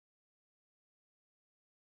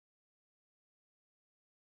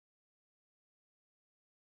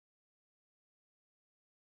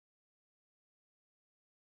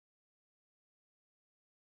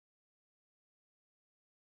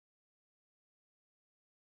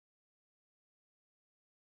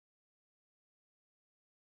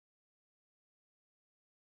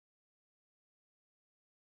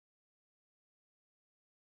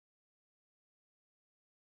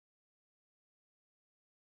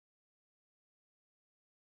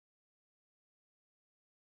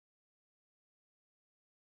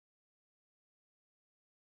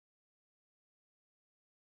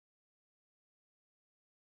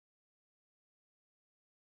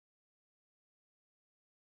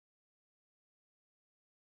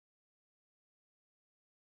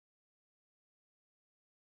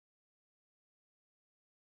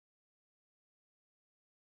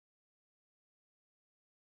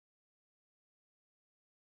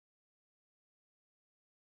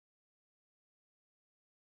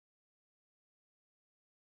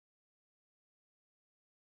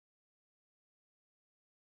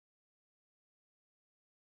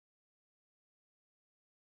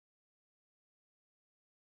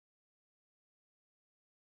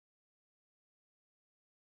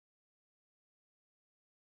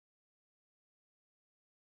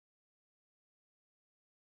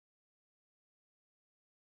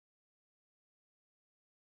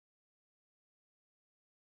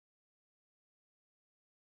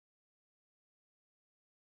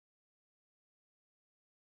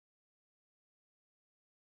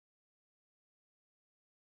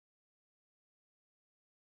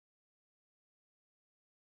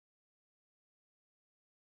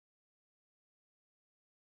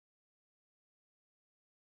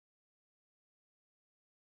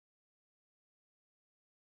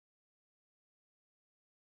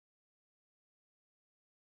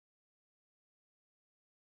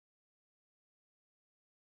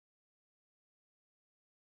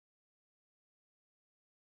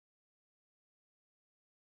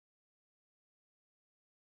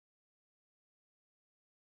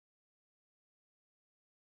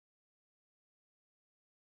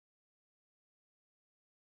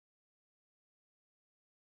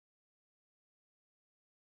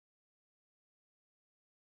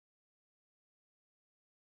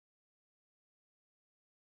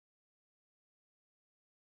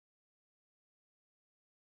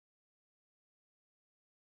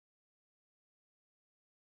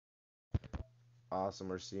Awesome,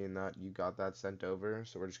 we're seeing that you got that sent over.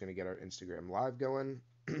 So we're just going to get our Instagram live going,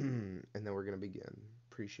 and then we're going to begin.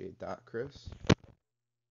 Appreciate that, Chris.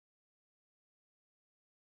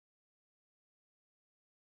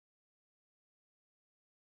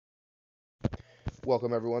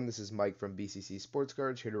 Welcome, everyone. This is Mike from BCC Sports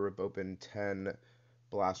Cards, here to rip open 10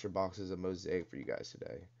 blaster boxes of Mosaic for you guys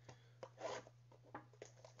today.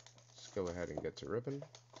 Let's go ahead and get to ripping.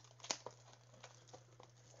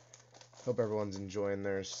 Hope everyone's enjoying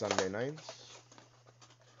their Sunday nights.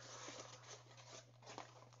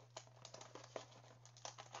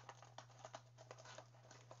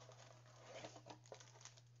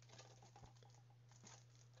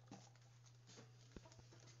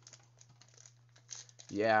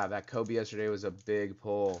 Yeah, that Kobe yesterday was a big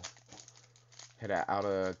pull. Hit out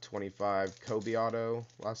of 25 Kobe auto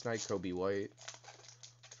last night, Kobe White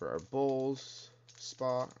for our Bulls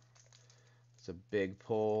spot. It's a big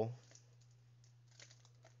pull.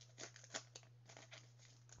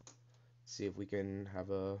 See if we can have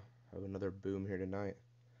another boom here tonight.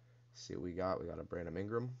 See what we got. We got a Brandon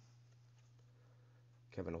Ingram,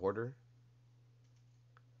 Kevin Horter,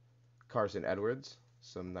 Carson Edwards,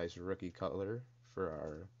 some nice rookie color for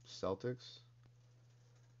our Celtics,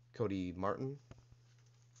 Cody Martin,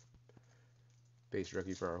 base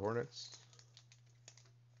rookie for our Hornets,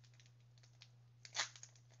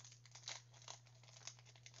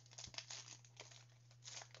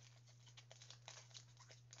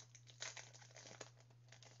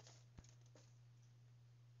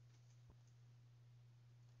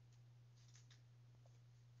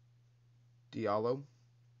 Diallo,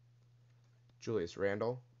 Julius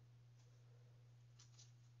Randle.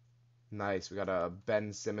 Nice. We got a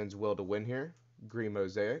Ben Simmons will to win here. Green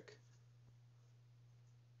Mosaic.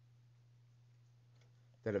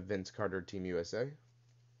 Then a Vince Carter Team USA.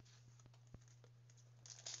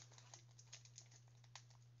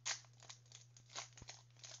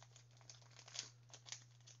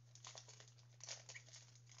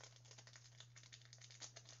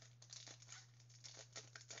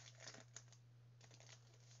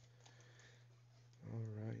 All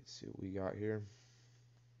right, see what we got here.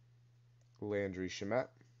 Landry Shamet,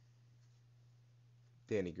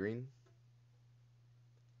 Danny Green.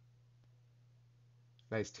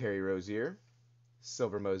 Nice Terry Rozier.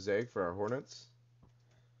 Silver Mosaic for our Hornets.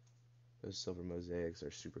 Those silver mosaics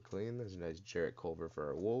are super clean. There's a nice Jarrett Culver for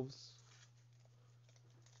our Wolves.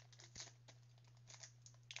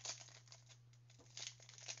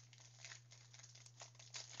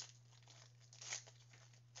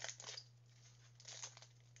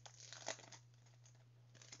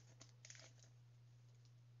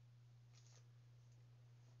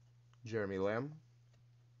 Jeremy Lamb,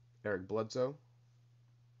 Eric Bledsoe,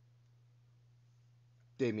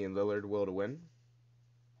 Damian Lillard will to win.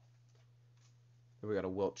 Then we got a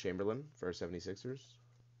Wilt Chamberlain for our 76ers.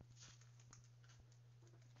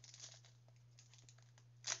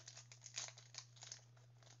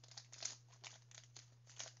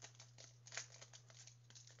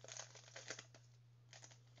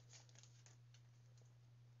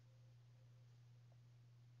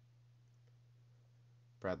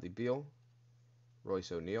 Bradley Beal,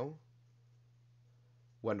 Royce O'Neal,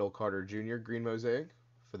 Wendell Carter Jr. Green Mosaic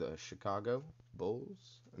for the Chicago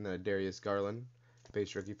Bulls, and then a Darius Garland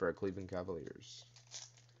base rookie for our Cleveland Cavaliers.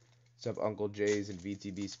 What's up, Uncle Jay's and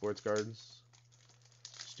VTB Sports Cards?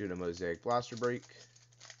 Student Mosaic Blaster Break,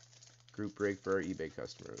 Group Break for our eBay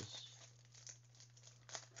customers.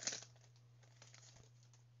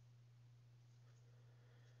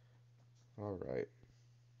 All right.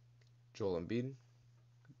 Joel Embiid,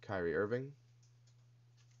 Kyrie Irving,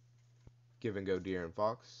 Give and Go De'Aaron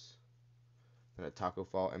Fox, and a Taco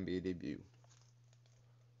Fall NBA debut.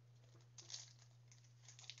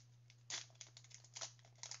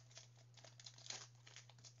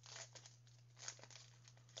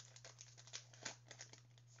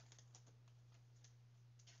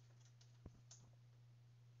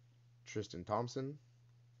 Tristan Thompson,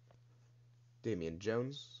 Damian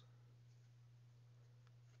Jones,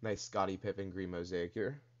 nice Scottie Pippen Green Mosaic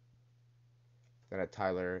here, then a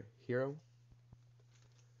Tyler Hero.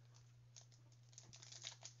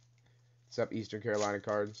 What's up, Eastern Carolina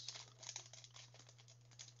Cards?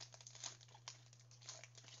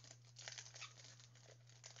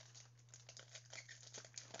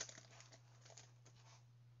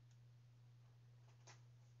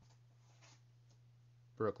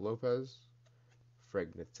 Brooke Lopez, Fred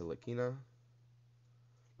Ntilikina,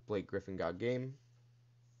 Blake Griffin got game,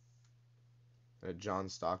 and a John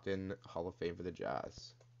Stockton Hall of Fame for the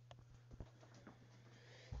Jazz.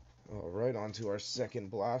 All right, on to our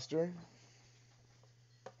second blaster.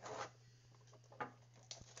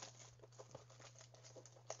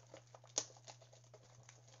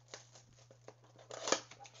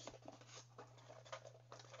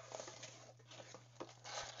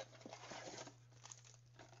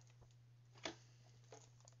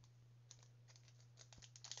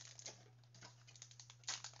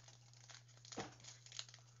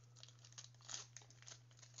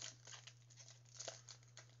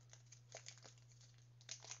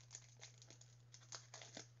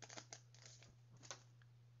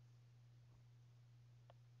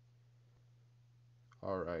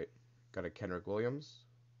 All right. Got a Kenrick Williams,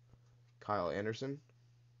 Kyle Anderson,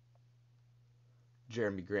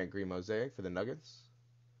 Jeremy Grant Green Mosaic for the Nuggets,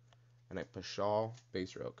 and a Pascal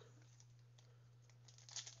base roke.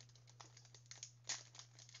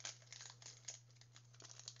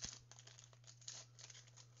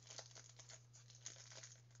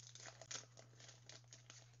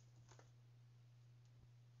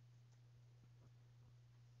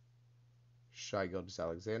 Shai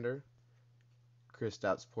Gilgeous-Alexander,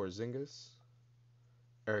 Kristaps Porzingis,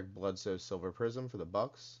 Eric Bledsoe Silver Prism for the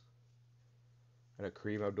Bucks, and a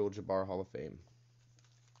Kareem Abdul-Jabbar Hall of Fame.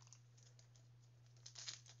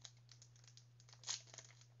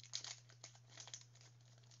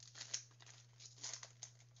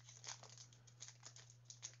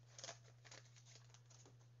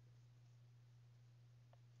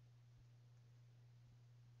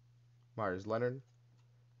 Myers Leonard,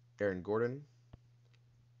 Aaron Gordon.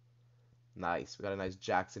 Nice. We got a nice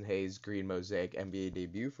Jackson Hayes Green Mosaic NBA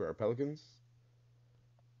debut for our Pelicans.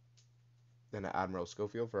 Then an Admiral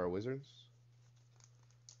Schofield for our Wizards.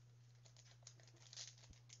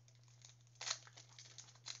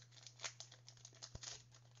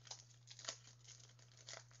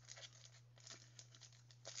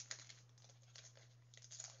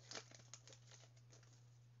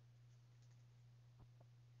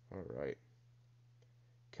 All right.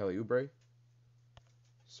 Kelly Oubre,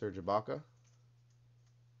 Serge Ibaka.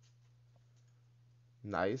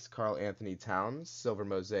 Nice. Karl Anthony Towns, Silver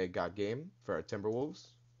Mosaic got game for our Timberwolves.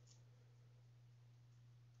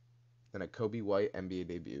 Then a Kobe White NBA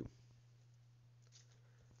debut.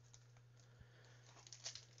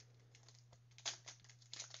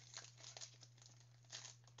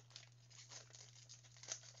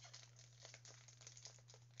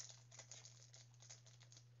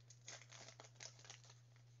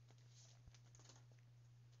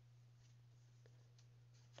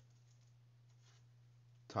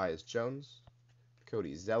 Tyus Jones,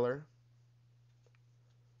 Cody Zeller,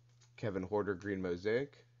 Kevin Horter Green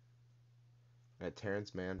Mosaic, and a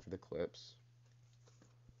Terrence Mann for the Clips.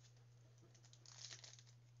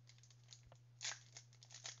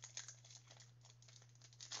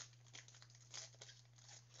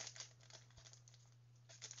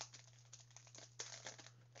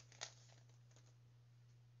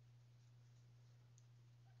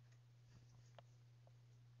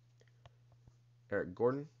 Eric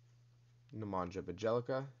Gordon, Nemanja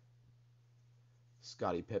Bjelica,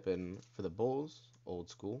 Scottie Pippen for the Bulls, old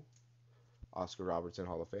school. Oscar Robertson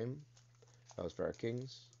Hall of Fame. That was for our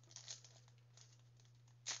Kings.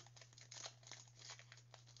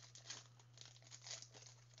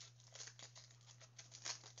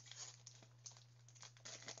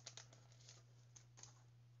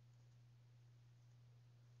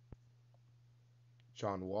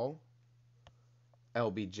 John Wall,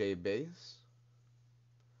 LBJ base,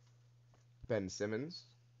 Ben Simmons,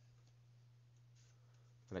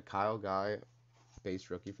 and a Kyle Guy base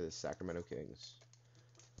rookie for the Sacramento Kings.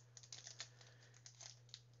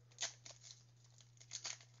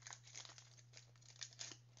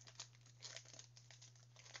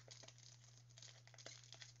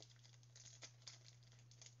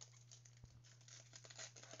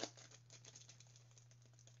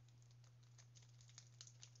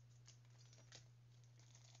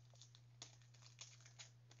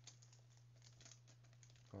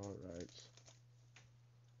 All right.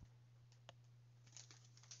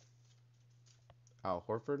 Al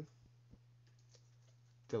Horford,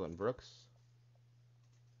 Dylan Brooks,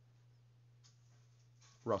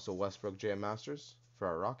 Russell Westbrook Jam Masters for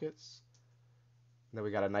our Rockets. And then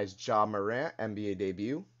we got a nice Ja Morant NBA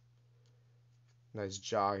debut. Nice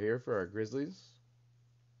Ja here for our Grizzlies.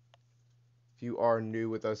 If you are new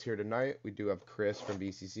with us here tonight, we do have Chris from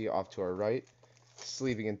BCC off to our right,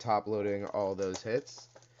 sleeving and top loading all those hits.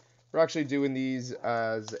 We're actually doing these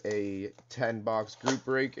as a 10-box group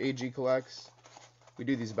break AG collects. We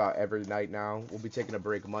do these about every night now. We'll be taking a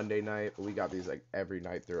break Monday night, but we got these like every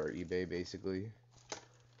night through our eBay basically.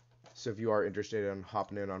 So if you are interested in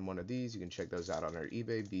hopping in on one of these, you can check those out on our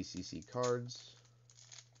eBay, BCC Cards.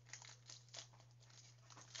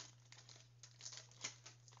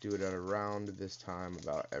 Do it at around this time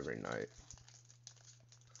about every night.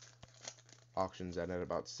 Auctions end at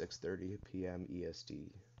about 6:30 p.m. EST.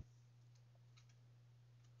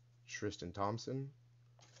 Tristan Thompson,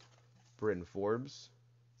 Bryn Forbes.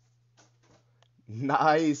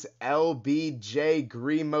 Nice LBJ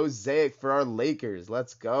Green Mosaic for our Lakers.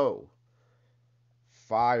 Let's go.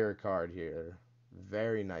 Fire card here.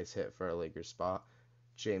 Very nice hit for our Lakers spot.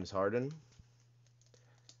 James Harden.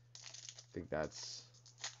 I think that's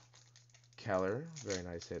Keller. Very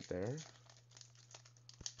nice hit there.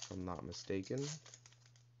 if I'm not mistaken.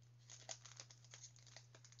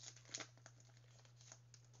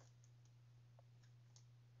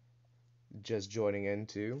 Just joining in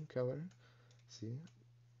too, Keller. See,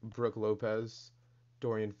 Brooke Lopez,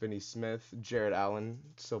 Dorian Finney-Smith, Jared Allen,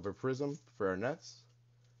 Silver Prism for our Nets.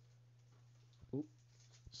 Ooh,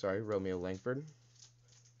 sorry, Romeo Langford.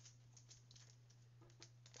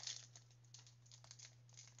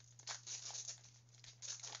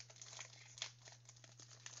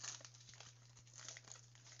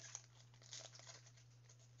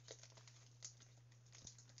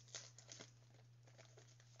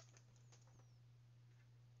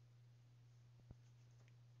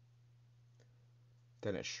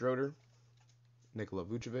 Dennis Schroeder, Nikola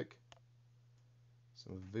Vucevic,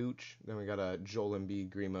 some Vooch. Then we got a Joel Embiid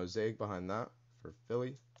green mosaic behind that for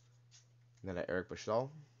Philly. And then a Eric Bashal.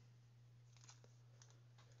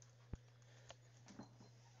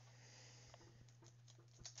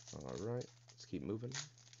 All right, let's keep moving.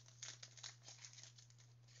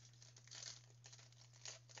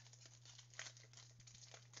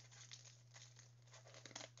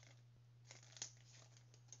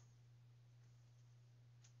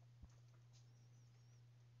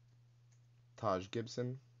 Taj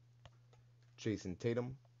Gibson, Jason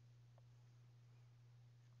Tatum,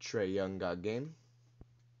 Trae Young got game,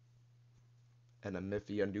 and a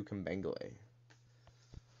Miffy Kambengele.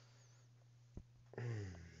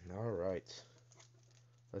 All right.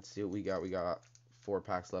 Let's see what we got. We got 4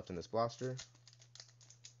 packs left in this blaster.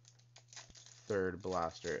 Third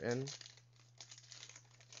blaster in.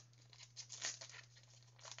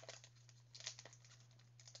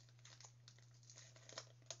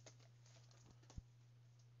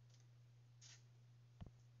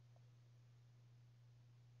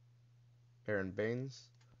 Aaron Baines,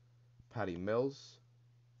 Patty Mills,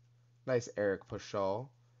 nice Eric Paschall,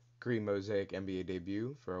 green mosaic NBA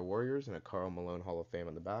debut for our Warriors, and a Karl Malone Hall of Fame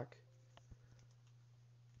on the back.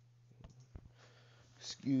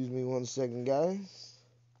 Excuse me 1 second, guys.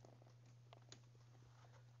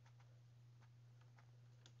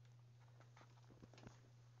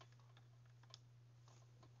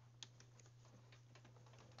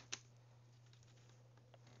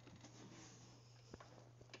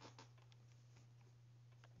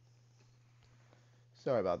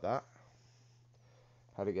 Sorry about that.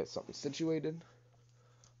 Had to get something situated.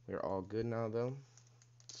 We're all good now, though.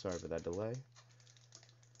 Sorry for that delay.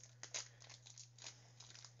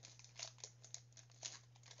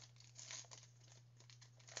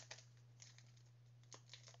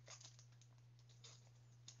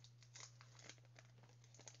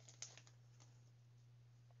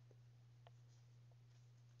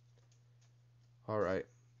 All right.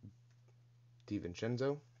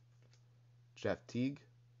 DiVincenzo, Jeff Teague,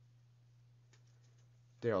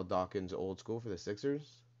 Daryl Dawkins old school for the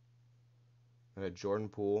Sixers, and a Jordan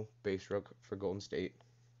Poole base rook for Golden State.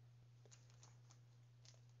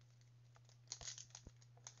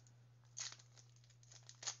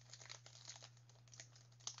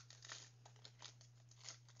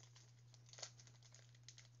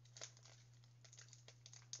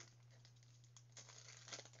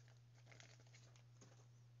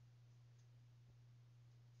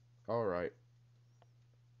 All right.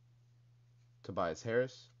 Tobias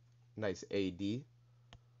Harris, nice AD.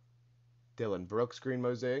 Dylan Brooks green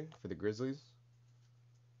mosaic for the Grizzlies.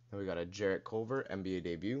 Then we got a Jarrett Culver NBA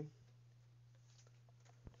debut.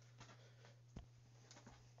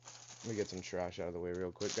 Let me get some trash out of the way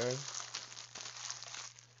real quick, guys.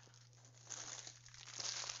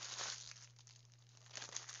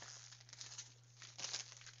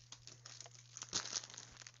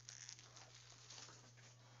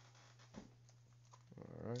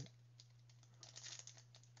 All right.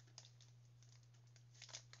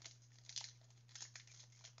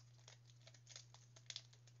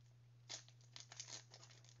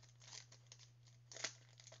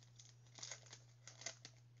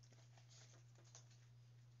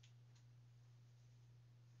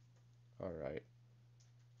 All right.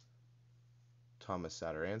 Thomas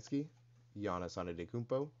Satoransky, Giannis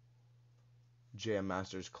Antetokounmpo, Jam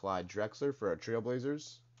Masters Clyde Drexler for our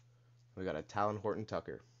Trailblazers. We got a Talon Horton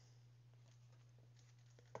Tucker.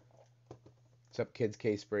 What's up, Kids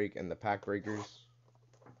Case Break and the Pack Breakers?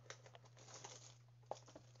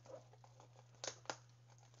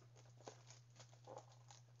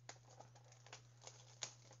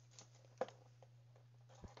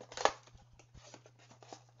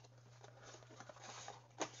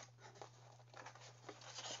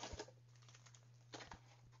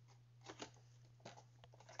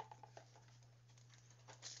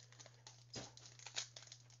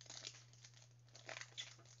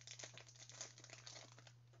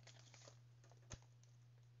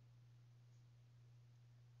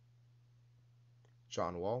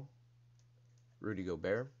 John Wall, Rudy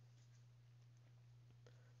Gobert.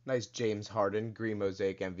 Nice James Harden green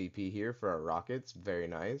mosaic MVP here for our Rockets. Very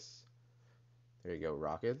nice. There you go,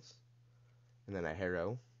 Rockets. And then a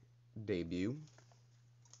Hero debut.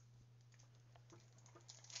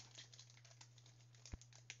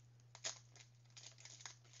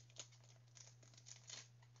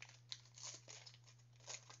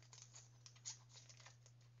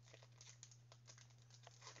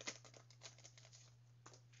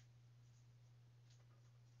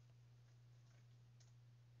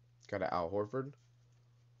 Got a Al Horford,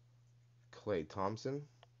 Klay Thompson.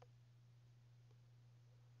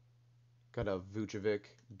 Got a Vucevic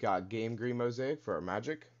Got Game green mosaic for our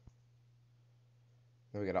Magic.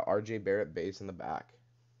 Then we got a RJ Barrett base in the back.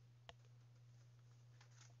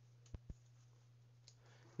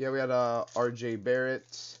 Yeah, we had a RJ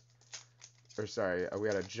Barrett, we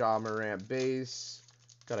had a Ja Morant base.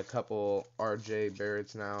 Got a couple RJ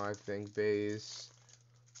Barretts now, I think, base.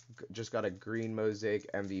 Just got a green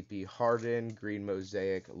mosaic MVP Harden, green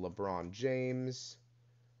mosaic LeBron James.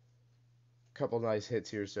 Couple nice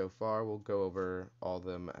hits here so far. We'll go over all of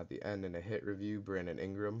them at the end in a hit review. Brandon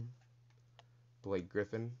Ingram, Blake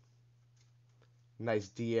Griffin. Nice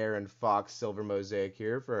De'Aaron Fox silver mosaic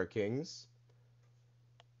here for our Kings.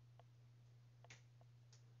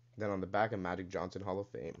 Then on the back, a Magic Johnson Hall of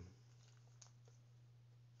Fame.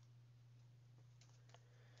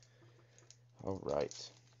 All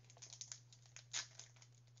right.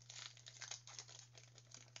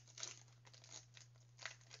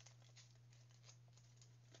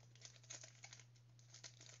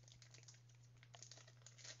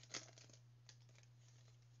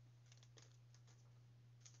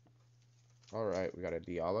 All right, we got a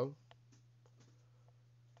Diallo,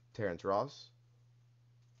 Terrence Ross,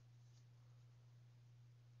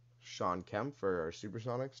 Sean Kemp for our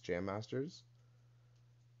Supersonics Jam Masters.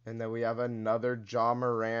 And then we have another Ja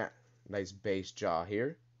Morant. Nice base Ja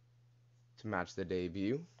here to match the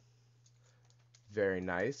debut. Very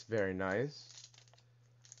nice, very nice.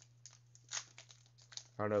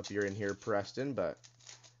 I don't know if you're in here, Preston, but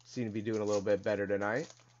seem to be doing a little bit better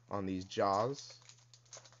tonight on these Jaws.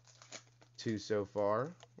 2 so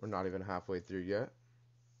far. We're not even halfway through yet.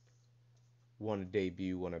 One a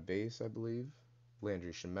debut, one a base, I believe.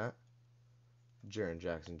 Landry Shamet, Jaren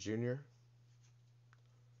Jackson Jr.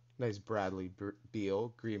 Nice Bradley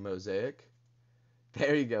Beal green mosaic.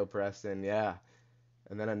 There you go, Preston. Yeah.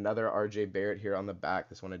 And then another RJ Barrett here on the back.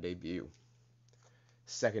 This one a debut.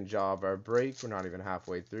 Second jaw of our break. We're not even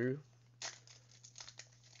halfway through.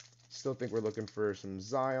 Still think we're looking for some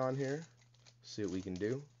Zion here. See what we can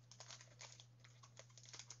do.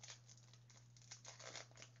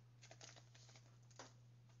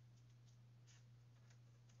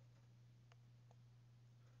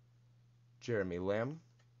 Jeremy Lamb,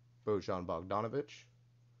 Bojan Bogdanovic.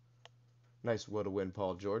 Nice would-win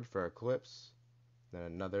Paul George for our Clips. Then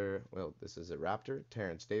another, well, this is a Raptor,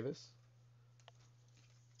 Terrence Davis.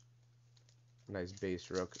 Nice base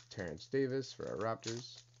rook, Terrence Davis for our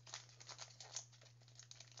Raptors.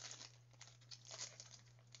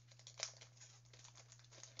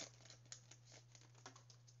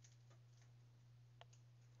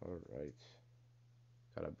 All right.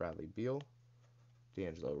 Got a Bradley Beal,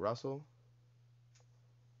 D'Angelo Russell,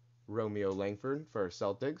 Romeo Langford for our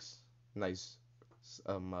Celtics. Nice,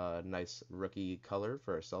 nice rookie color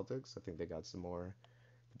for our Celtics. I think they got some more at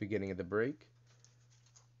the beginning of the break.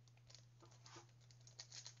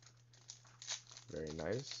 Very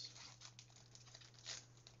nice.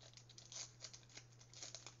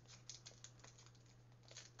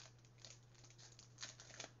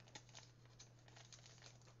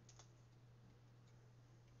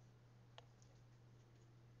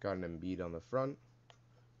 Got an Embiid on the front.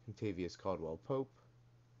 Contavious Caldwell Pope.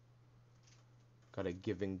 Got a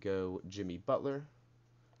give and go Jimmy Butler.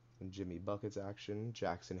 And Jimmy Buckets action.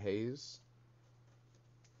 Jackson Hayes.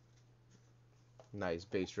 Nice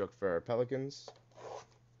base rook for our Pelicans.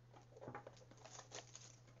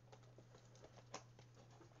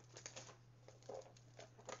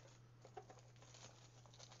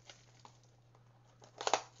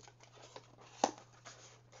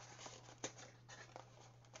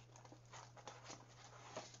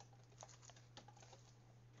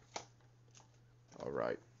 All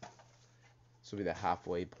right. This will be the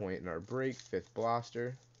halfway point in our break. Fifth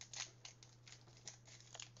blaster.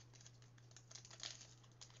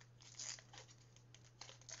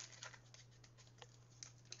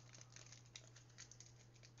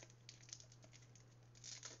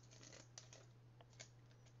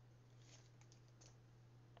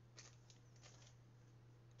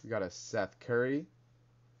 We got a Seth Curry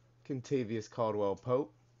Contavious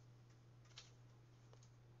Caldwell-Pope.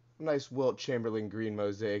 Nice Wilt Chamberlain green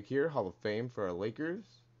mosaic here. Hall of Fame for our Lakers.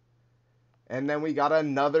 And then we got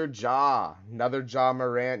another Ja. Another Ja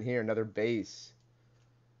Morant here. Another base.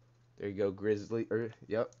 There you go, Grizzly.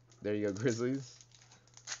 Yep. There you go, Grizzlies.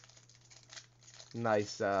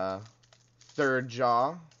 Nice third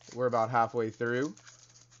Ja. We're about halfway through.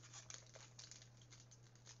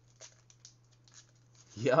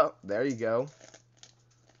 Yep. There you go.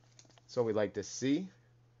 That's what we like to see.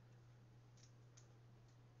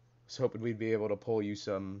 Was hoping we'd be able to pull you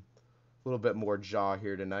some a little bit more Ja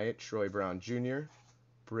here tonight. Troy Brown Jr.,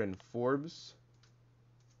 Bryn Forbes,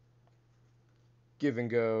 Give and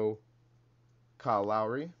Go Kyle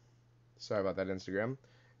Lowry. Sorry about that, Instagram. And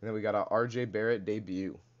then we got a RJ Barrett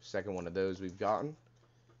debut. Second one of those we've gotten.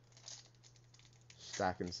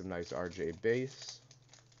 Stacking some nice RJ base.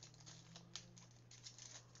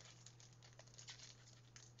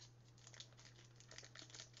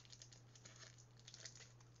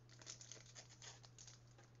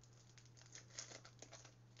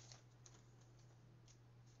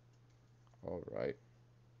 All right.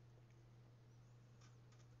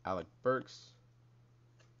 Alec Burks,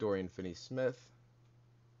 Dorian Finney-Smith,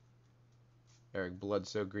 Eric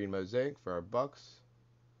Bledsoe green mosaic for our Bucks,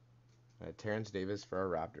 and Terrence Davis for our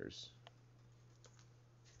Raptors.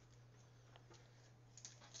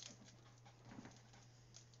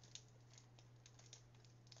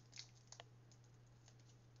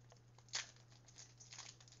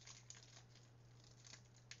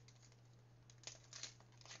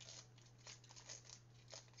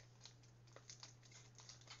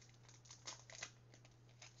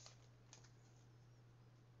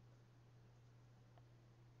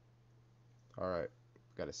 All right.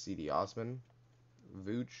 Got a CD Osman,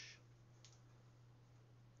 Vooch,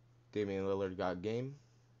 Damian Lillard got game,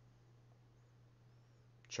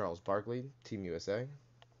 Charles Barkley, Team USA,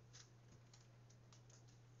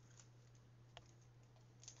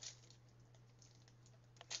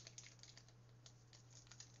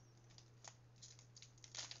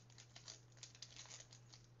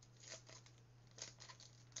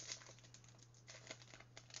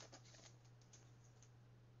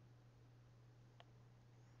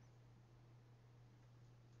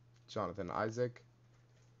 Jonathan Isaac,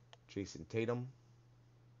 Jason Tatum.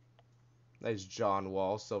 Nice John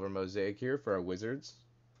Wall silver mosaic here for our Wizards.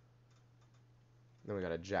 Then we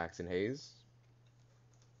got a Jackson Hayes.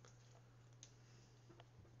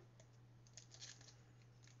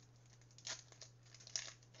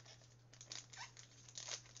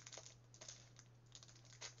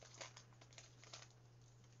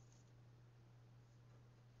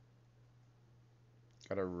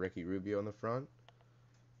 Got a Ricky Rubio in the front.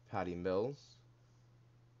 Patty Mills.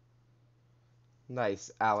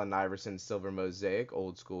 Nice Allen Iverson silver mosaic,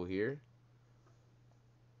 old school here.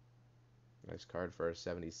 Nice card for our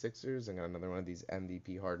 76ers. And got another one of these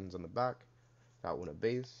MVP Hardens on the back. Got one of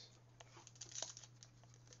base.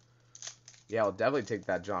 Yeah, I'll definitely take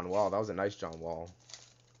that John Wall. That was a nice John Wall.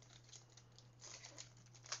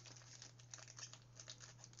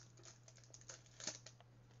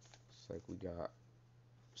 Looks like we got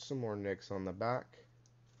some more Knicks on the back.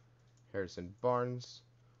 Harrison Barnes.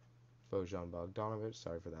 Bojan Bogdanovic.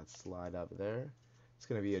 Sorry for that slide up there. It's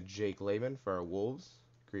going to be a Jake Layman for our Wolves.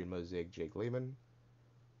 Green mosaic Jake Layman.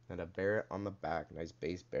 And a Barrett on the back. Nice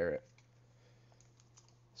base Barrett.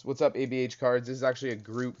 So what's up, ABH Cards? This is actually a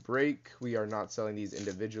group break. We are not selling these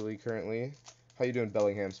individually currently. How you doing,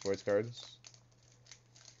 Bellingham Sports Cards?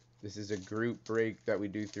 This is a group break that we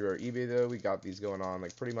do through our eBay, though. We got these going on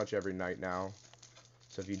like pretty much every night now.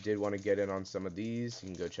 So if you did want to get in on some of these, you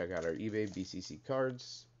can go check out our eBay, BCC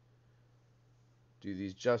Cards. Do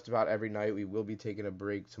these just about every night. We will be taking a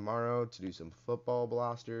break tomorrow to do some football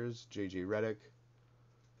blasters. JJ Redick,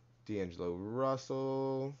 D'Angelo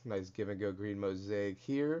Russell. Nice give and go green mosaic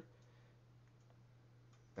here.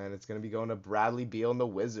 And it's going to be going to Bradley Beal and the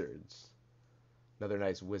Wizards. Another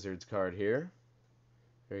nice Wizards card here.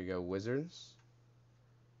 There you go, Wizards.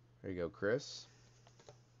 There you go, Chris.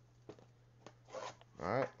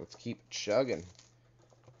 Alright, let's keep chugging.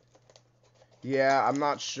 Yeah, I'm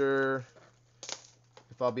not sure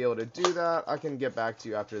if I'll be able to do that. I can get back to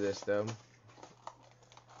you after this, though.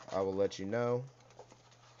 I will let you know.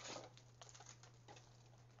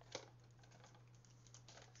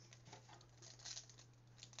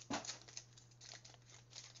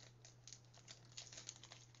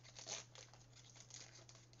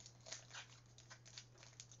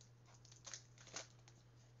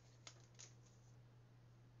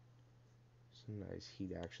 Some nice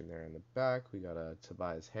Heat action there in the back. We got a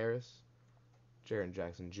Tobias Harris, Jaren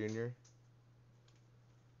Jackson Jr.,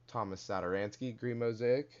 Thomas Satoransky, green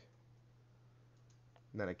mosaic.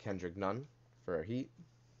 And then a Kendrick Nunn for our Heat.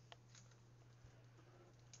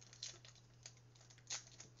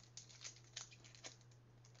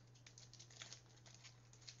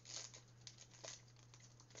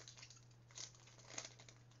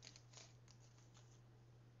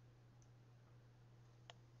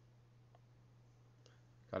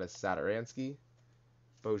 Got a Satoransky,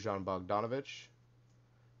 Bojan Bogdanovic.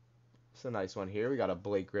 It's a nice one here. We got a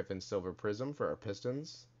Blake Griffin Silver Prism for our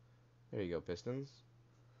Pistons. There you go, Pistons.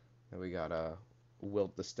 And we got a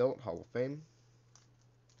Wilt the Stilt, Hall of Fame.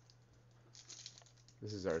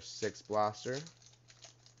 This is our 6th blaster.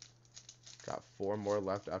 Got 4 more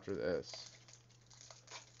left after this.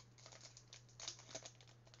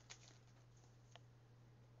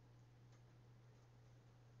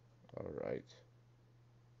 Alright.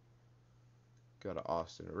 Got a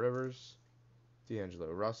Austin Rivers,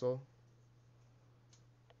 D'Angelo Russell.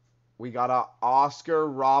 We got a Oscar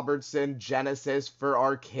Robertson Genesis for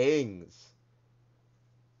our Kings.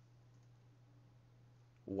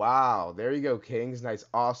 Wow, there you go, Kings. Nice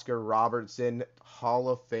Oscar Robertson Hall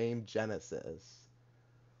of Fame Genesis.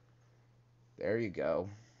 There you go.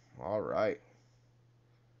 All right.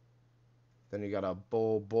 Then you got a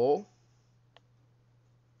Bull.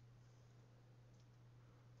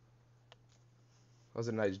 That was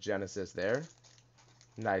a nice Genesis there.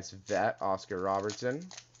 Nice vet, Oscar Robertson.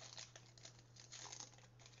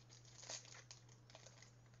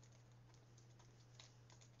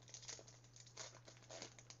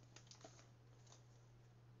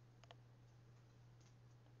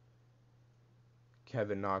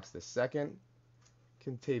 Kevin Knox II.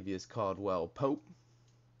 Kentavious Caldwell Pope.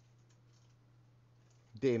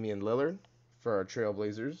 Damian Lillard for our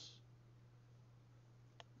Trailblazers.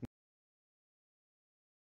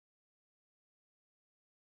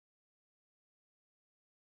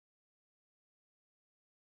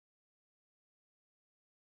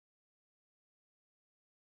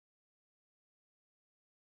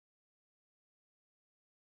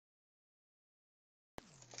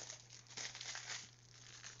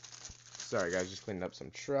 Sorry guys, just cleaning up some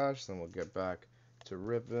trash, then we'll get back to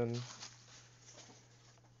ripping.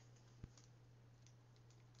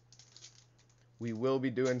 We will be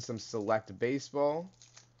doing some select baseball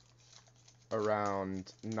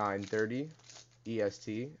around 9:30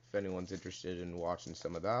 EST, if anyone's interested in watching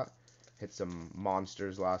some of that. Hit some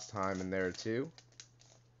monsters last time in there too.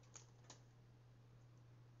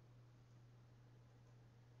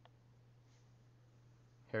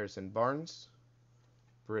 Harrison Barnes,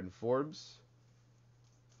 Bryn Forbes,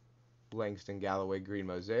 Langston Galloway green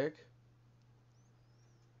mosaic.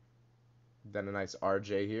 Then a nice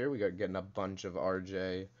RJ here. We got getting a bunch of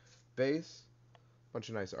RJ base. Bunch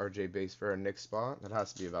of nice RJ base for our Knicks spot. That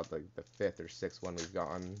has to be about like the 5th or 6th one we've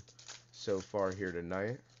gotten so far here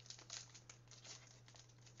tonight.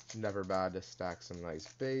 Never bad to stack some nice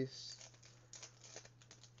base.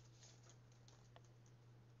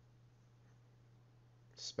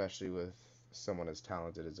 Especially with someone as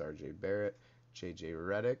talented as RJ Barrett, JJ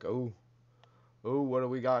Redick. Oh, what do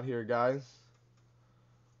we got here, guys?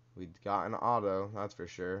 We got an auto, that's for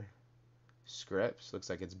sure. Scripps, looks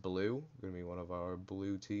like it's blue. Gonna be one of our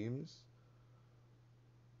blue teams.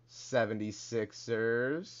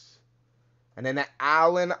 76ers. And then an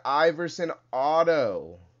Allen Iverson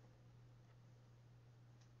auto.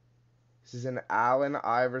 This is an Allen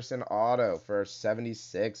Iverson auto for our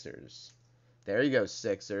 76ers. There you go,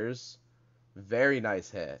 Sixers. Very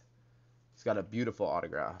nice hit. He's got a beautiful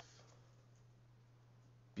autograph.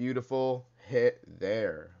 Beautiful hit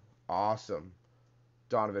there. Awesome.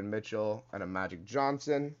 Donovan Mitchell and a Magic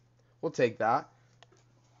Johnson. We'll take that.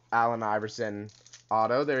 Allen Iverson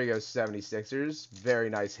auto. There you go, 76ers. Very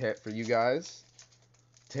nice hit for you guys.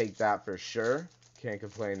 Take that for sure. Can't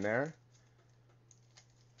complain there.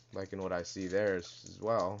 Liking what I see there as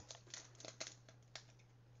well.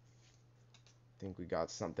 Think we got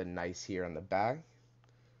something nice here on the back.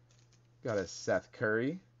 Got a Seth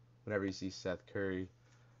Curry. Whenever you see Seth Curry,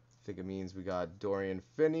 I think it means we got Dorian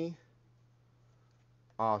Finney,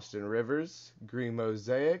 Austin Rivers, green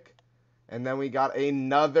mosaic, and then we got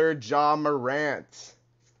another Ja Morant.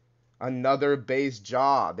 Another base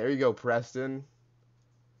Ja. There you go, Preston.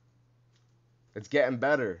 It's getting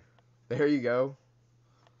better. There you go.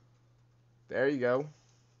 There you go.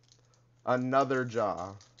 Another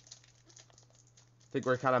Ja. I think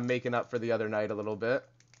we're kind of making up for the other night a little bit.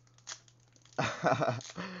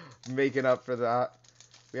 Making up for that.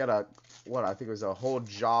 We had a, what, I think it was a whole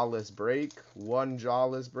jawless break. One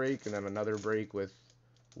jawless break, and then another break with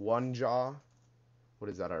one jaw. What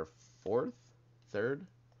is that, our 4th? 3rd?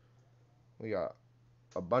 We got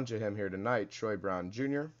a bunch of him here tonight. Troy Brown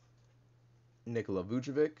Jr., Nikola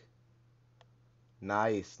Vucevic.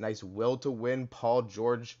 Nice will to win. Paul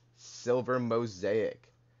George Silver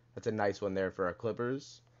Mosaic. That's a nice one there for our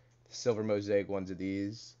Clippers. Silver Mosaic ones of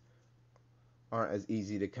these aren't as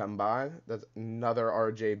easy to come by. That's another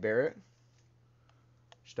RJ Barrett.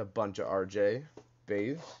 Just a bunch of RJ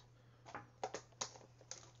bays.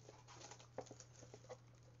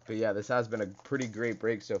 But yeah, this has been a pretty great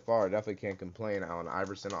break so far. Definitely can't complain. Allen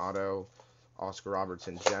Iverson auto, Oscar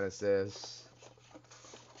Robertson Genesis.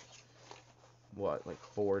 What, like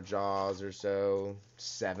 4 Jaws or so,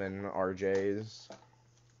 7 RJs.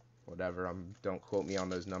 Whatever. Don't quote me on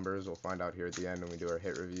those numbers. We'll find out here at the end when we do our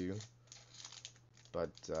hit review.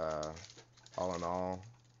 But all in all,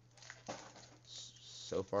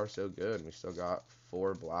 so far so good. We still got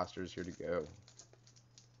 4 blasters here to go.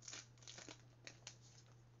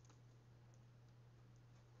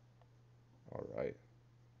 All right.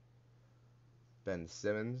 Ben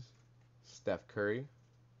Simmons, Steph Curry.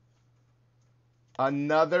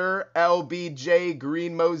 Another LBJ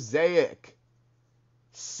Green Mosaic.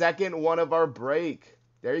 Second one of our break.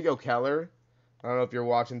 There you go, Keller. I don't know if you're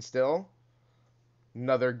watching still.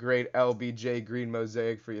 Another great LBJ Green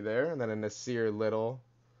Mosaic for you there. And then a Nasir Little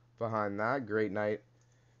behind that. Great night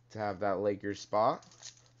to have that Lakers spot.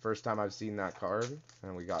 First time I've seen that card.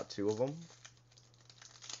 And we got 2 of them.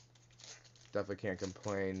 Definitely can't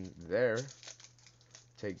complain there.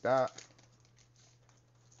 Take that.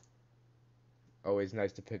 Always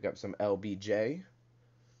nice to pick up some LBJ.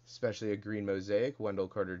 Especially a Green Mosaic. Wendell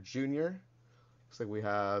Carter Jr. Looks like we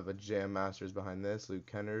have a Jam Masters behind this. Luke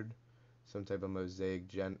Kennard. Some type of Mosaic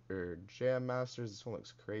Jam Masters. This one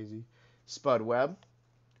looks crazy. Spud Webb.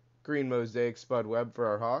 Green Mosaic Spud Webb for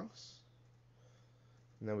our Hawks.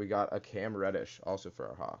 And then we got a Cam Reddish also for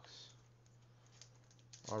our Hawks.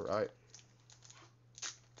 All right.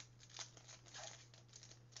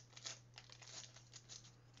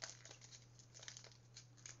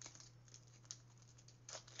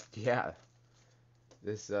 Yeah.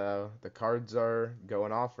 The cards are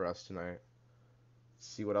going off for us tonight. Let's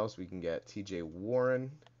see what else we can get. TJ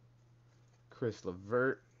Warren, Chris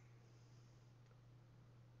LeVert,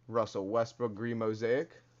 Russell Westbrook Green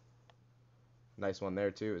Mosaic. Nice one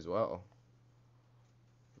there too as well.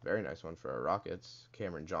 Very nice one for our Rockets.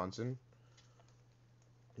 Cameron Johnson.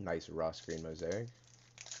 Nice Russ Green Mosaic.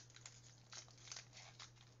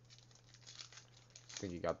 I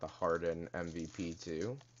think you got the Harden MVP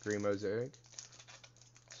too. Green Mosaic.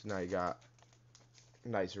 So now you got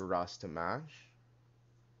nice Russ to match.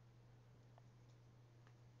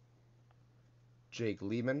 Jake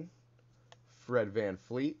Lehman. Fred Van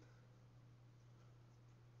Fleet.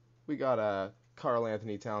 We got a Karl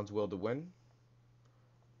Anthony Towns Will to Win.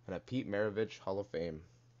 And a Pete Maravich Hall of Fame.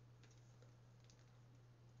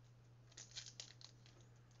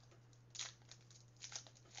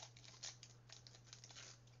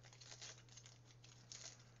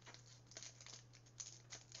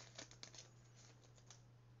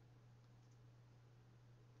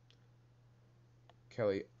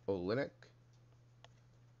 Kelly Olynyk.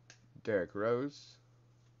 Derrick Rose.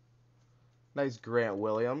 Nice Grant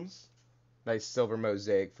Williams. Nice silver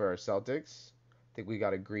mosaic for our Celtics. I think we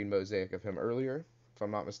got a green mosaic of him earlier, if I'm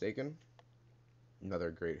not mistaken. Another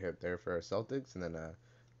great hit there for our Celtics. And then a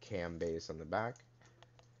Cam base on the back.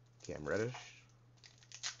 Cam Reddish.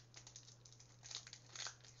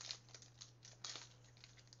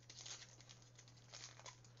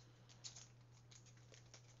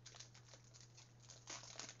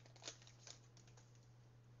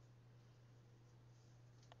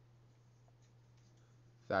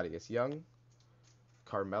 Thaddeus Young.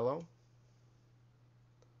 Carmelo.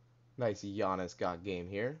 Nice Giannis got game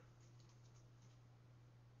here.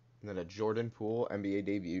 And then a Jordan Poole NBA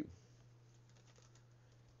debut.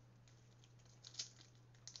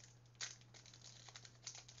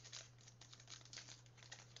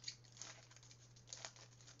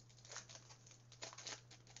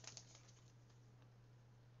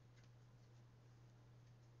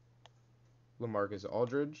 LaMarcus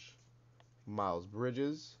Aldridge. Miles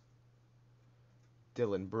Bridges.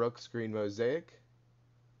 Dylan Brooks green mosaic.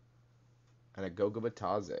 And a Goga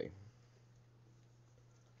Batadze.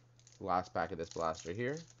 Last pack of this blaster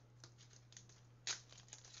here.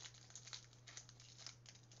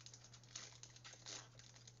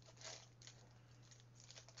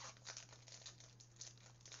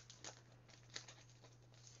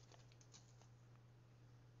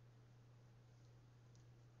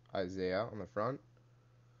 Isaiah on the front.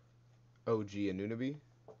 OG Anunoby.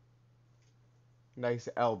 Nice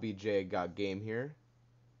LBJ got game here.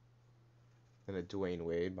 And a Dwayne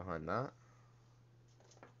Wade behind that.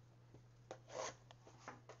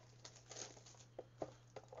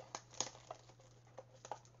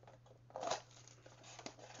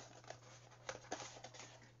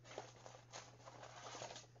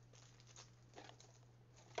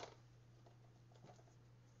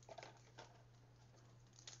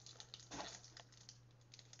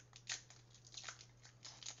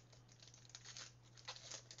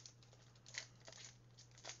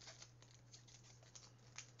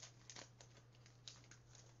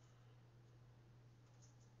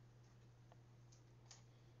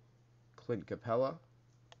 Clint Capella,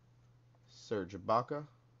 Serge Ibaka,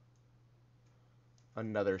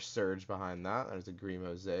 another Serge behind that. There's a green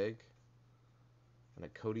mosaic, and a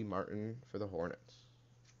Cody Martin for the Hornets.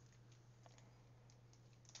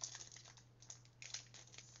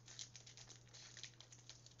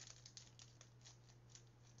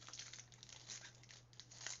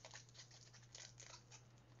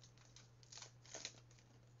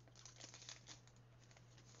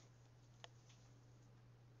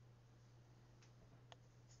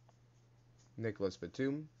 Nicholas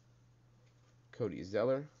Batum, Cody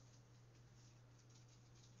Zeller.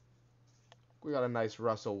 We got a nice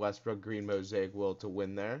Russell Westbrook green mosaic will to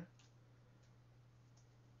win there.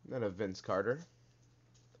 And then a Vince Carter.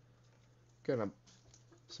 Got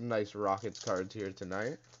some nice Rockets cards here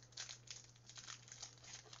tonight.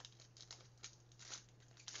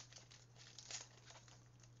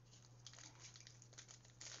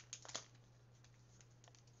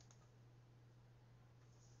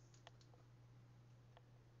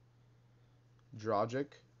 Dragic,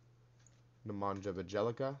 Nemanja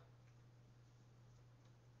Bjelica,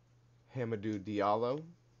 Hamidou Diallo,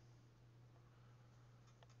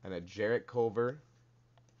 and a Jarrett Culver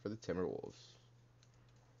for the Timberwolves.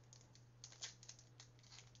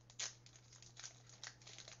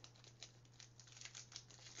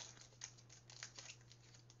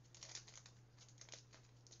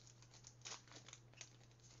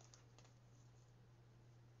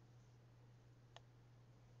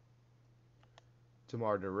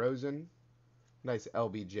 DeMar DeRozan, nice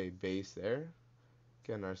LBJ base there.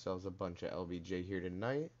 Getting ourselves a bunch of LBJ here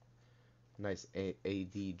tonight. Nice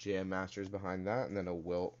AD Jam Masters behind that, and then a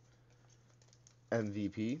Wilt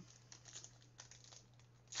MVP.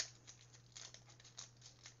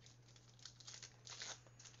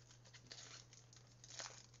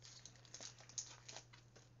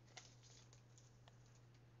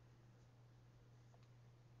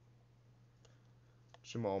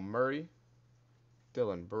 Jamal Murray,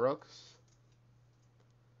 Dylan Brooks.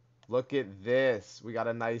 Look at this. We got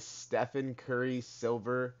a nice Stephen Curry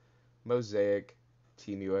silver mosaic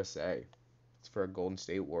Team USA. It's for a Golden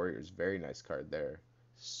State Warriors. Very nice card there.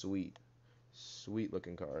 Sweet. Sweet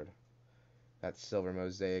looking card. That silver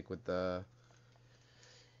mosaic with the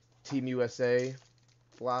Team USA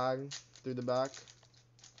flag through the back.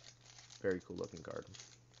 Very cool looking card.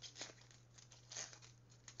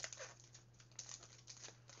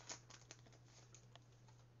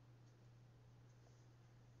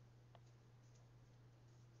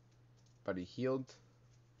 Buddy Hield,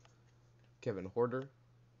 Kevin Horder,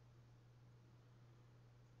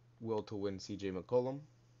 Will to win CJ McCollum,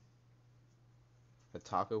 a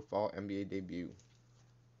Taco Fall NBA debut.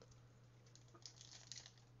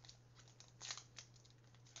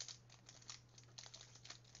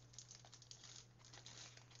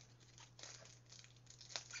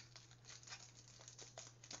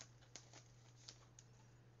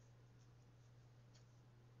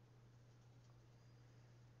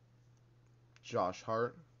 Josh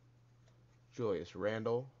Hart, Julius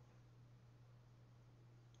Randle,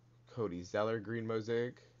 Cody Zeller green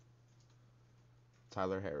mosaic,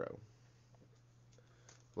 Tyler Herro.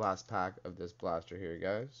 Last pack of this blaster here,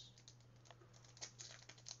 guys.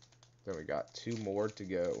 Then we got 2 more to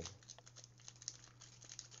go.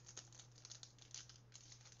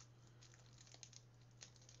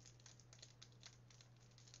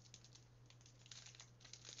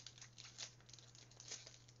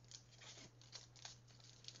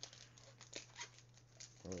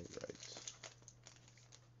 All right.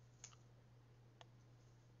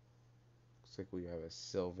 Looks like we have a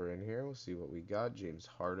silver in here. We'll see what we got. James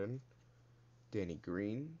Harden, Danny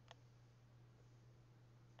Green.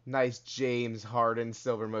 Nice James Harden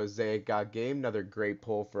silver mosaic got game. Another great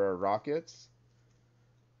pull for our Rockets.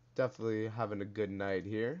 Definitely having a good night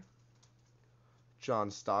here. John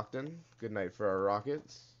Stockton, good night for our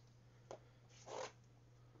Rockets.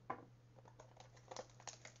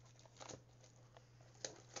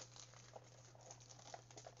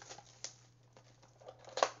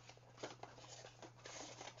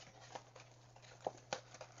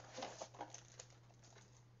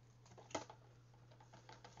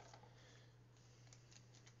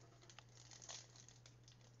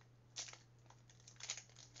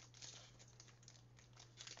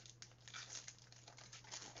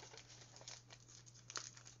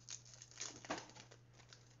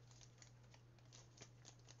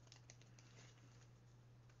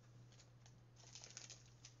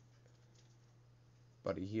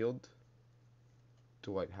 Buddy Hield,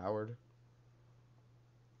 Dwight Howard,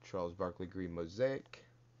 Charles Barkley green mosaic,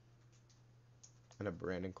 and a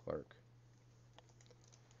Brandon Clark.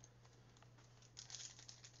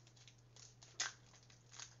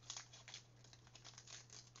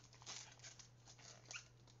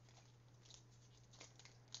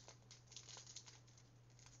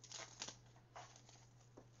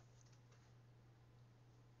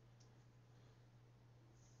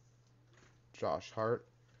 Josh Hart,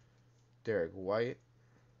 Derek White,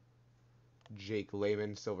 Jake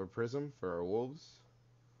Layman Silver Prism for our Wolves.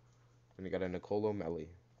 And we got a Nicolo Melli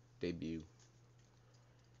debut.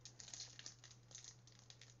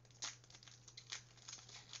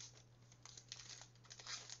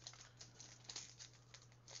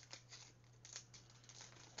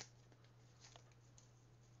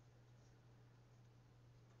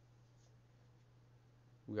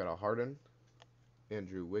 We got a Harden,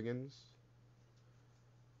 Andrew Wiggins.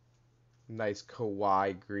 Nice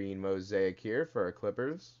Kawhi green mosaic here for our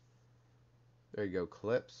Clippers. There you go,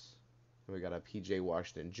 Clips. And we got a PJ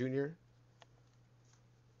Washington Jr.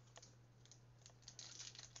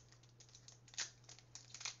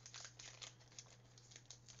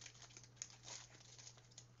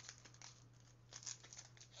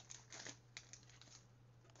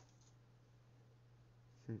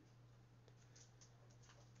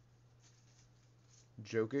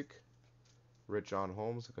 Jokic, Rich on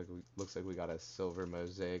Holmes. Looks like we got a silver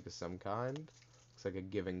mosaic of some kind. Looks like a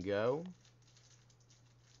give and go.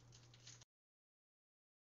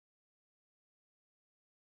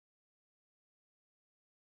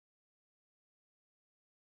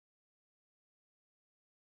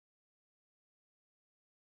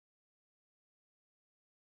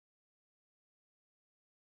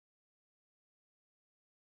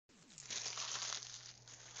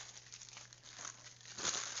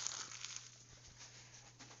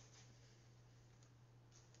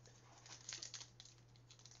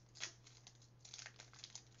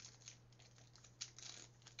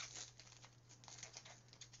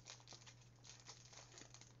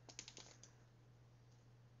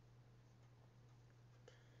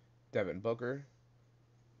 Devin Booker,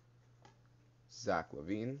 Zach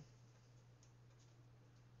LaVine.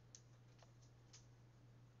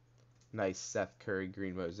 Nice Seth Curry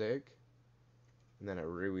green mosaic. And then a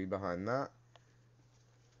Rui behind that.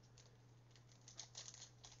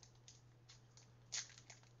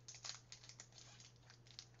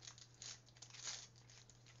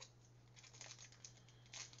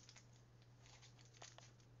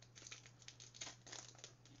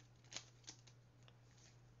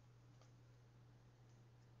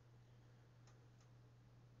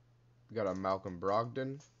 We got a Malcolm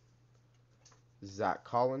Brogdon, Zach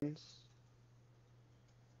Collins,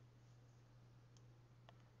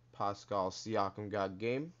 Pascal Siakam got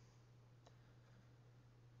game.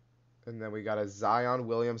 And then we got a Zion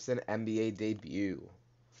Williamson NBA debut.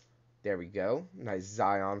 There we go. Nice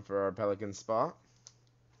Zion for our Pelican spot.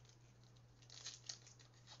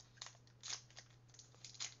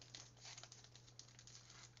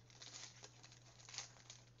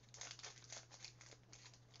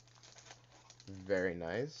 Very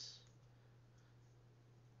nice.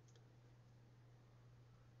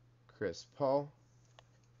 Chris Paul,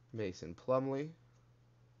 Mason Plumlee.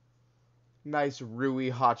 Nice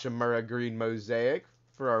Rui Hachimura green mosaic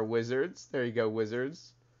for our Wizards. There you go,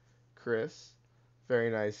 Wizards. Chris. Very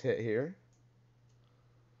nice hit here.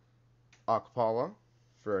 Okpala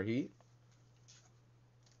for our Heat.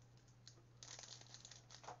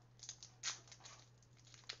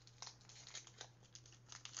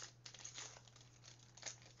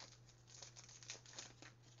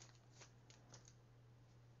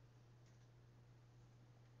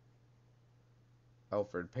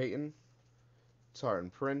 Elfrid Payton,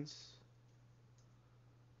 Tarin Prince,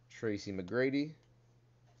 Tracy McGrady,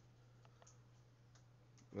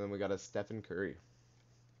 and then we got a Stephen Curry.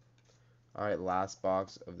 All right, last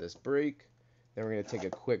box of this break. Then we're going to take a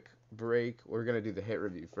quick break. We're going to do the hit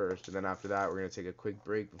review first, and then after that, we're going to take a quick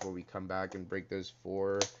break before we come back and break those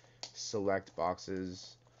 4 select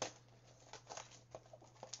boxes.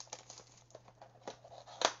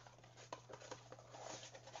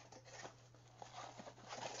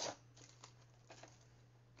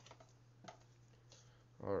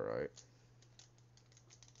 All right.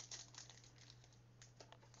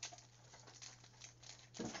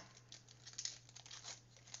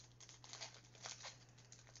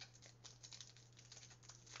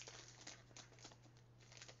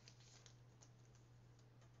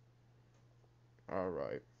 All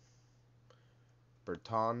right.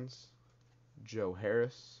 Bertans, Joe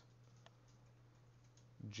Harris,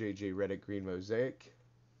 JJ Redick green mosaic,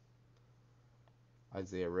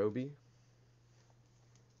 Isaiah Roby,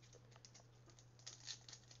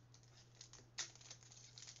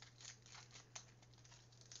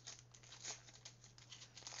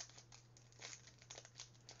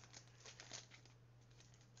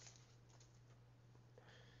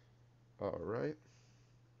 all right.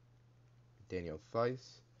 Daniel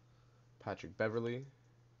Theis, Patrick Beverly,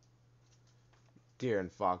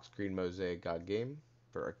 De'Aaron Fox green mosaic got game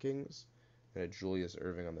for our Kings, And a Julius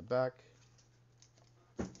Irving on the back.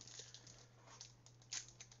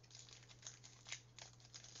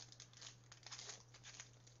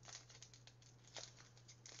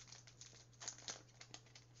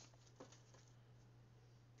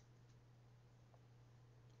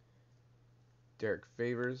 Derek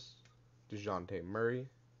Favors, DeJounte Murray,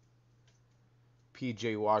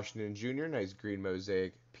 P.J. Washington Jr., nice green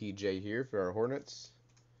mosaic P.J. here for our Hornets,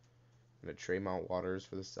 and a Tremont Waters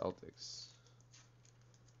for the Celtics.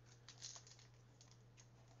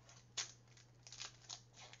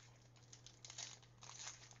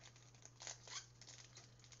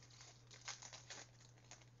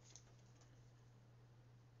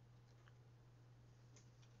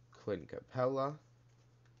 Clint Capella,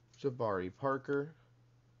 Jabari Parker,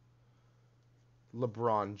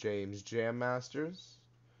 LeBron James Jam Masters.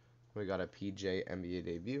 We got a PJ NBA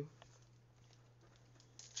debut.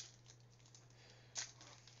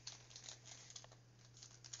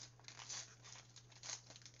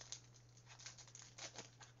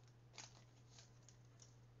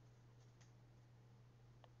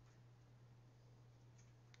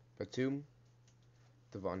 Batum,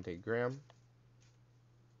 Devontae Graham,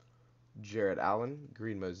 Jarrett Allen,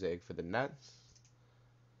 green mosaic for the Nets,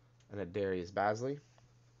 and a Darius Bazley.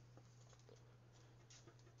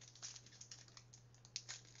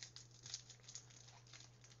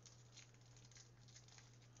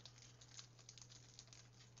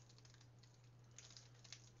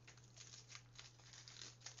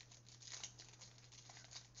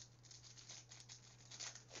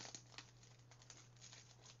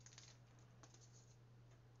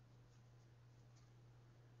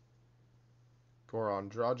 Goran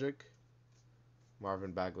Dragic,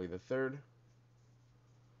 Marvin Bagley III.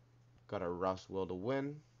 Got a Russ Will to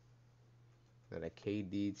win, and a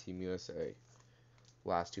KD Team USA.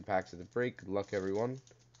 Last two packs of the break. Good luck, everyone.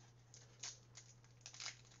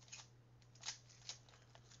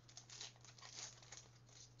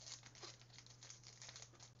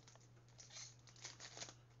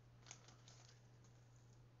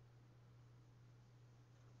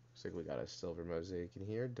 Looks like we got a silver mosaic in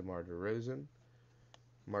here. DeMar DeRozan,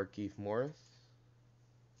 Markieff Morris,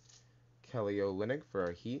 Kelly Olynyk for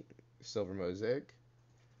our Heat, silver mosaic,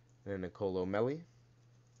 and Nicolo Melli.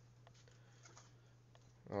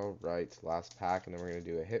 All right, last pack, and then we're going to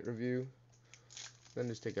do a hit review. Then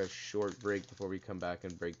just take a short break before we come back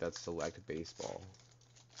and break that select baseball.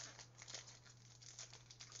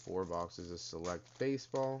 4 boxes of select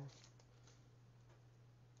baseball.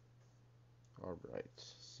 All right,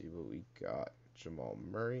 see what we got. Jamal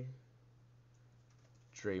Murray,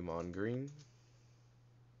 Draymond Green.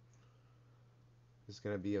 This is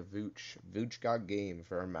going to be a Vooch. Vooch got game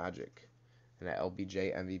for our Magic. And an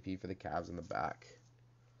LBJ MVP for the Cavs in the back.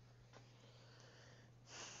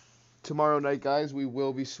 Tomorrow night, guys, we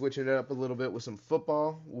will be switching it up a little bit with some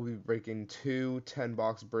football. We'll be breaking 2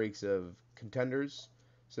 10-box breaks of contenders.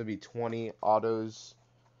 So it'll be 20 autos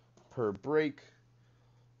per break.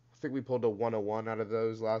 I think we pulled a 101 out of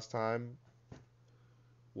those last time.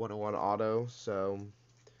 101 auto. So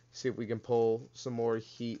see if we can pull some more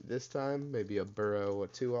heat this time. Maybe a Burrow, a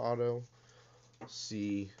Tua auto.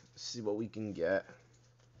 See what we can get.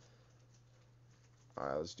 All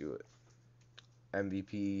right, let's do it.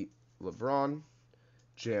 MVP LeBron,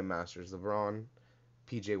 Jam Masters LeBron,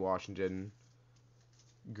 PJ Washington,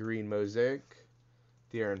 green mosaic,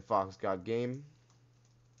 De'Aaron Fox got game,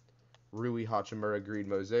 Rui Hachimura green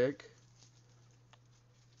mosaic,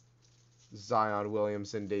 Zion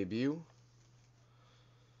Williamson debut,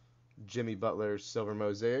 Jimmy Butler silver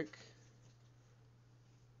mosaic,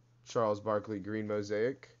 Charles Barkley green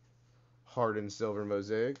mosaic, Harden silver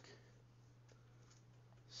mosaic,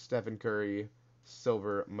 Stephen Curry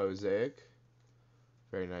silver mosaic,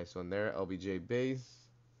 very nice one there, LBJ base,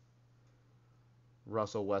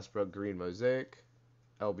 Russell Westbrook green mosaic,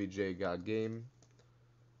 LBJ got game,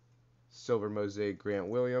 silver mosaic Grant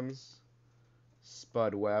Williams,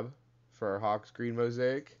 Spud Webb for our Hawks green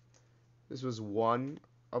mosaic. This was one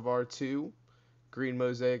of our 2 green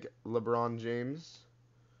mosaic LeBron James,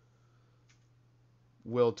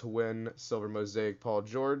 Will to win silver mosaic Paul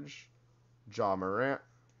George, Ja Morant.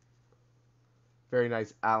 Very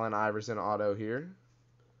nice Allen Iverson auto here.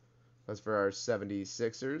 That's for our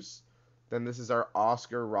 76ers. Then this is our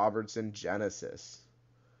Oscar Robertson Genesis.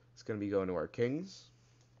 It's going to be going to our Kings.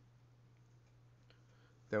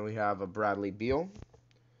 Then we have a Bradley Beal,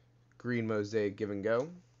 green mosaic give and go.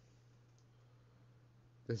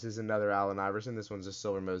 This is another Allen Iverson. This one's a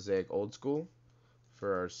silver mosaic old school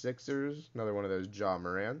for our Sixers. Another one of those Ja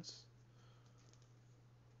Morants.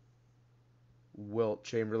 Wilt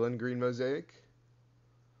Chamberlain green mosaic.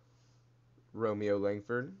 Romeo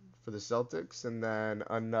Langford for the Celtics, and then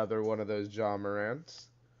another one of those Ja Morants.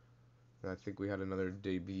 And I think we had another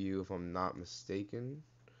debut, if I'm not mistaken.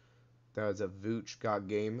 That was a Vooch Got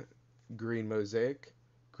Game Green Mosaic.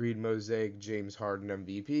 Green Mosaic James Harden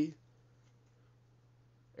MVP.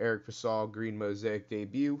 Eric Pascal Green Mosaic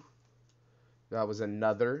debut. That was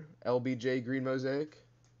another LBJ Green Mosaic.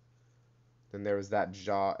 Then there was that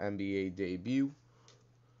Ja NBA debut.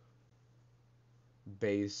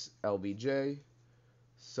 Base LBJ.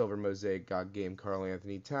 Silver Mosaic Got Game Karl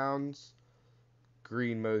Anthony Towns.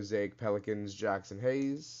 Green Mosaic Pelicans Jackson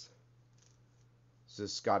Hayes. This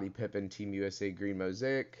is Scottie Pippen Team USA Green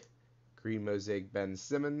Mosaic. Green Mosaic Ben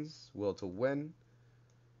Simmons, Will to Win.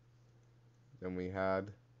 Then we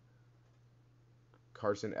had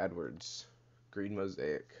Carson Edwards, Green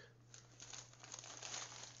Mosaic.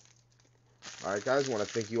 Alright guys, I want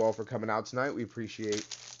to thank you all for coming out tonight. We appreciate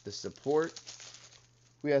the support.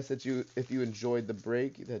 We ask that you, if you enjoyed the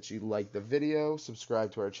break, that you like the video,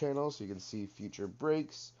 subscribe to our channel so you can see future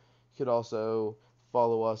breaks. You could also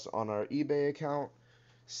follow us on our eBay account.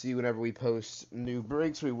 See whenever we post new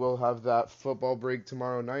breaks. We will have that football break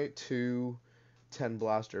tomorrow night, 2 10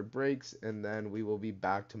 blaster breaks, and then we will be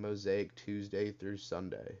back to Mosaic Tuesday through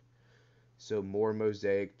Sunday. So more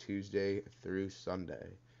Mosaic Tuesday through Sunday.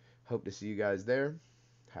 Hope to see you guys there.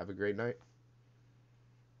 Have a great night.